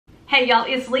Hey y'all,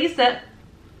 it's Lisa.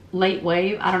 Late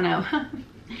wave, I don't know.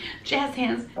 Jazz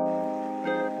hands.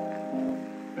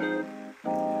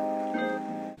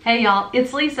 Hey y'all,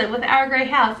 it's Lisa with Our Gray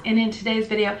House, and in today's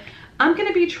video, I'm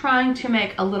gonna be trying to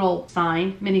make a little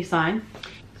sign, mini sign.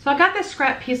 So I got this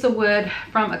scrap piece of wood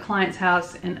from a client's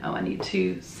house, and oh, I need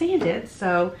to sand it.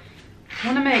 So I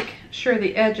wanna make sure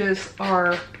the edges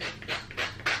are,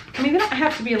 I mean, they don't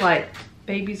have to be like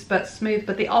baby's butt smooth,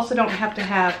 but they also don't have to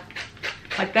have,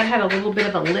 like that had a little bit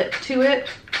of a lip to it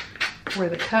where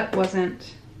the cut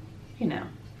wasn't, you know,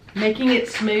 making it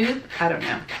smooth. I don't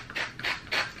know.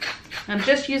 I'm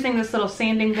just using this little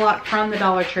sanding block from the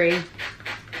Dollar Tree.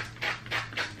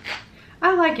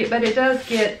 I like it, but it does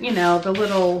get, you know, the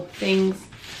little things,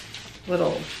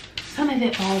 some of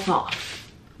it falls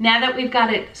off. Now that we've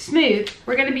got it smooth,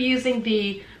 we're gonna be using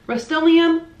the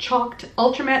Rust-Oleum Chalked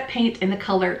Ultra Matte paint in the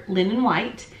color Linen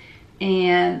White.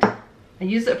 And I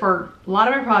use it for a lot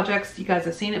of my projects. You guys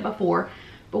have seen it before.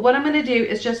 But what I'm gonna do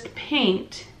is just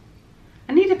paint.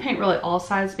 I need to paint really all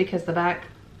sides because the back,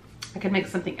 I could make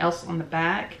something else on the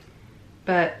back.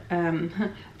 But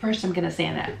first I'm gonna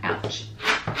sand that. Ouch.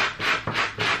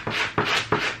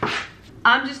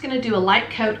 I'm just gonna do a light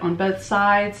coat on both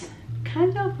sides.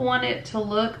 Kind of want it to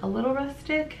look a little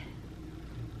rustic.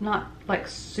 Not like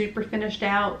super finished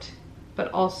out,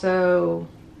 but also,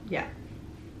 yeah.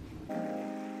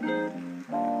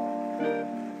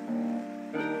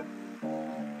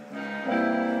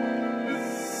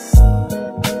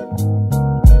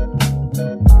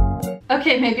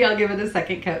 Okay, maybe I'll give it a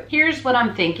second coat. Here's what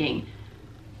I'm thinking.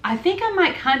 I think I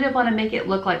might kind of want to make it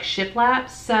look like shiplap,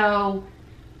 so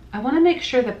I want to make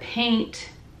sure the paint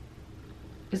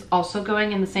is also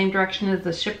going in the same direction as the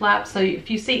shiplap. So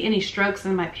if you see any strokes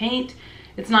in my paint,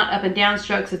 it's not up and down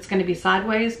strokes, it's going to be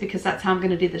sideways because that's how I'm going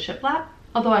to do the shiplap.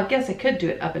 Although I guess I could do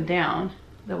it up and down.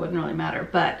 That wouldn't really matter,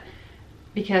 but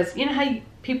because you know how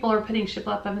people are putting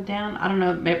shiplap up and down? I don't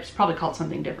know, maybe it's probably called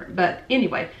something different. But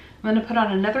anyway, I'm going to put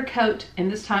on another coat,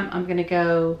 and this time I'm going to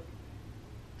go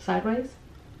sideways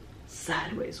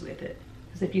with it.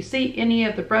 Because if you see any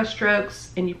of the brush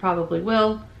strokes, and you probably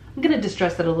will, I'm going to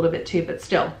distress it a little bit too, but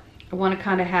still, I want to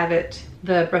kind of have it,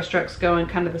 the brush strokes going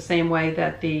kind of the same way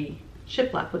that the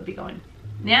shiplap would be going.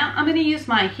 Now I'm going to use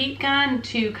my heat gun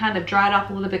to kind of dry it off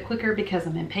a little bit quicker because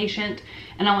I'm impatient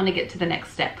and I want to get to the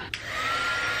next step.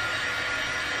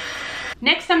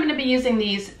 Next, I'm going to be using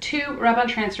these two rub-on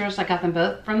transfers. I got them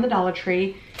both from the Dollar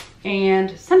Tree,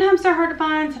 and sometimes they're hard to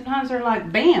find, sometimes they're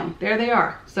like, bam, there they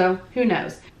are. So who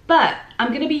knows? But I'm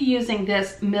going to be using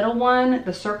this middle one,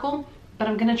 the circle, but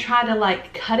I'm going to try to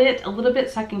like cut it a little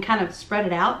bit so I can kind of spread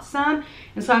it out some.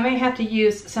 And so I may have to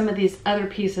use some of these other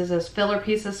pieces as filler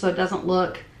pieces so it doesn't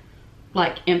look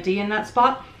like empty in that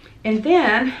spot. And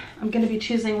then I'm going to be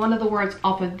choosing one of the words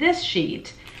off of this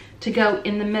sheet to go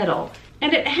in the middle.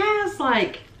 And it has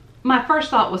like, my first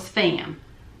thought was fam,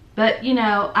 but you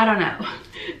know, I don't know.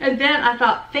 And then I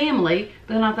thought family,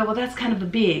 but then I thought, well, that's kind of a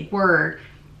big word.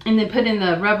 And then put in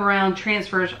the rub around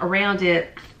transfers around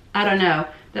it. I don't know.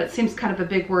 That seems kind of a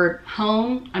big word.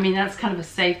 Home, I mean, that's kind of a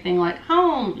safe thing, like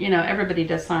home, you know, everybody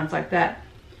does signs like that.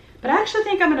 But I actually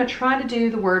think I'm gonna try to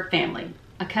do the word family.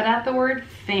 I cut out the word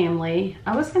family.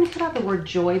 I was gonna cut out the word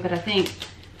joy, but I think,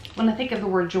 when I think of the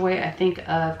word joy, I think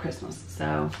of Christmas.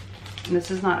 So, and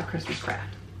this is not a Christmas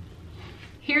craft.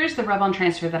 Here's the rub-on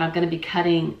transfer that I'm gonna be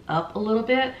cutting up a little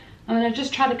bit. I'm gonna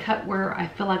just try to cut where I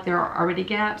feel like there are already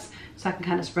gaps so I can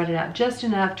kind of spread it out just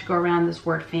enough to go around this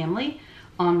word family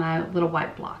on my little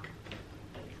white block.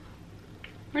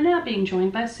 We're now being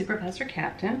joined by Supervisor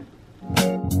Captain.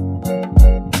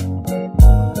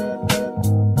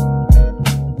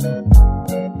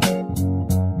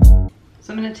 So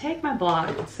I'm gonna take my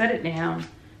block, set it down,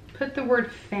 put the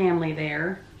word family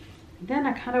there. Then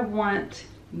I kind of want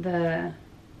the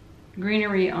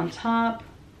greenery on top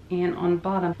and on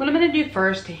bottom. What I'm gonna do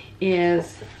first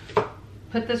is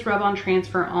put this rub-on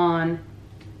transfer on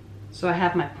so I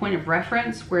have my point of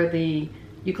reference where the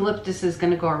eucalyptus is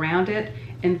gonna go around it.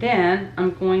 And then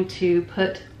I'm going to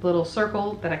put the little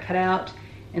circle that I cut out,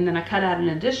 and then I cut out an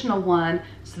additional one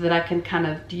so that I can kind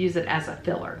of use it as a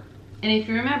filler. And if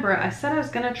you remember, I said I was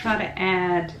gonna try to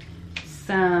add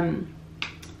some,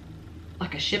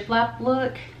 like a shiplap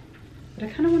look, but I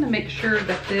kind of want to make sure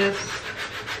that the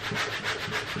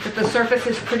surface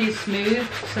is pretty smooth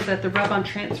so that the rub-on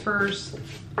transfers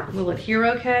will adhere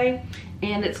okay.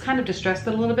 And it's kind of distressed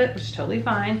it a little bit, which is totally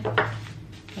fine.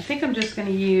 I think I'm just going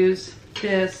to use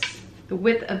this, the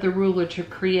width of the ruler, to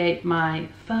create my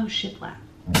faux shiplap.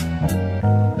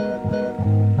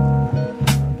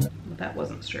 Well, that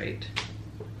wasn't straight.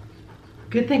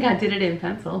 Good thing I did it in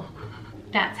pencil.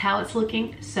 that's how it's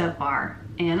looking so far,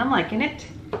 and I'm liking it.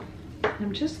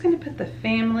 I'm just gonna put the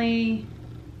family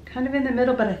kind of in the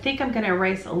middle, but I think I'm gonna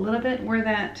erase a little bit where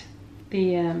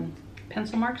the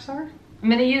pencil marks are. I'm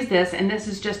gonna use this, and this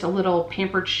is just a little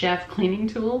Pampered Chef cleaning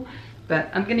tool, but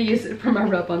I'm gonna use it for my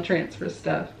rub-on transfer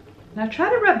stuff. Now try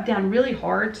to rub down really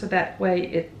hard so that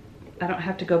way I don't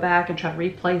have to go back and try to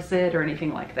replace it or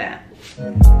anything like that.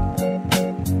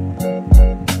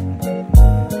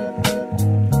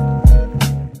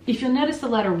 If you'll notice the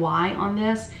letter Y on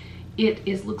this,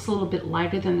 it looks a little bit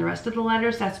lighter than the rest of the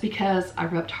letters. That's because I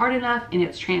rubbed hard enough and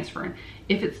it's transferring.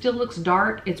 If it still looks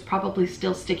dark, it's probably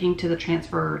still sticking to the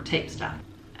transfer tape stuff.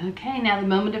 Okay, now the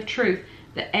moment of truth.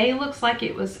 The A looks like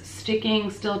it was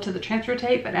sticking still to the transfer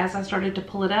tape, but as I started to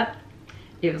pull it up,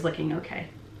 it was looking okay.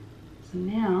 So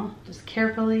now, just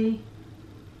carefully,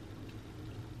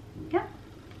 yeah,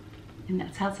 and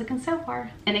that's how it's looking so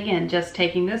far. And again, just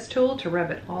taking this tool to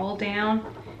rub it all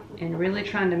down and really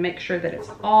trying to make sure that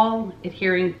it's all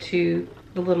adhering to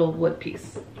the little wood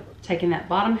piece. Taking that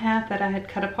bottom half that I had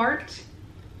cut apart,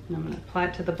 and I'm gonna apply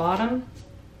it to the bottom.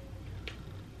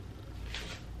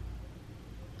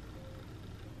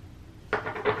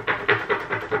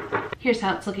 Here's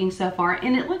how it's looking so far,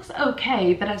 and it looks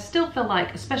okay, but I still feel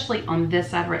like, especially on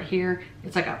this side right here,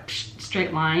 it's like a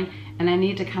straight line, and I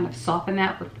need to kind of soften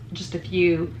that with just a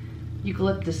few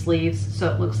eucalyptus leaves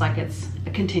so it looks like it's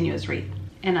a continuous wreath.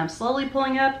 And I'm slowly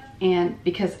pulling up, and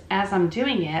because as I'm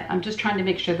doing it, I'm just trying to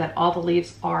make sure that all the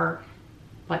leaves are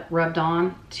like rubbed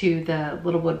on to the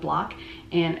little wood block.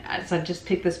 And as I just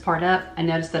picked this part up, I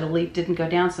noticed that a leaf didn't go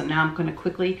down, so now I'm going to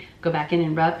quickly go back in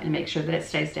and rub and make sure that it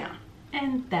stays down.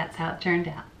 And that's how it turned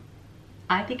out.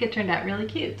 I think it turned out really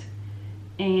cute.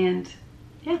 And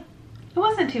yeah, it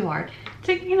wasn't too hard.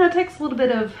 It takes a little bit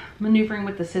of maneuvering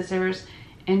with the scissors,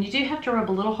 and you do have to rub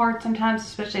a little hard sometimes,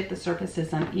 especially if the surface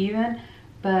is uneven,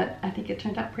 but I think it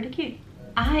turned out pretty cute.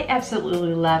 I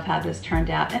absolutely love how this turned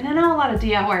out, and I know a lot of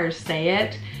DIYers say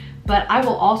it, but I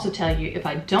will also tell you if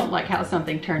I don't like how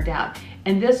something turned out.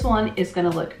 And this one is gonna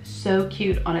look so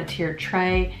cute on a tiered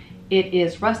tray. It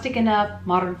is rustic enough,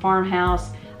 modern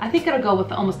farmhouse. I think it'll go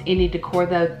with almost any decor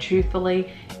though,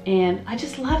 truthfully, and I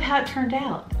just love how it turned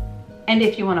out. And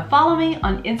if you wanna follow me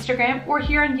on Instagram or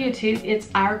here on YouTube, it's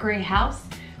Our Gray House,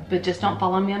 but just don't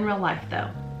follow me in real life though,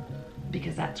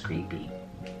 because that's creepy.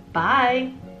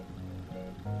 Bye.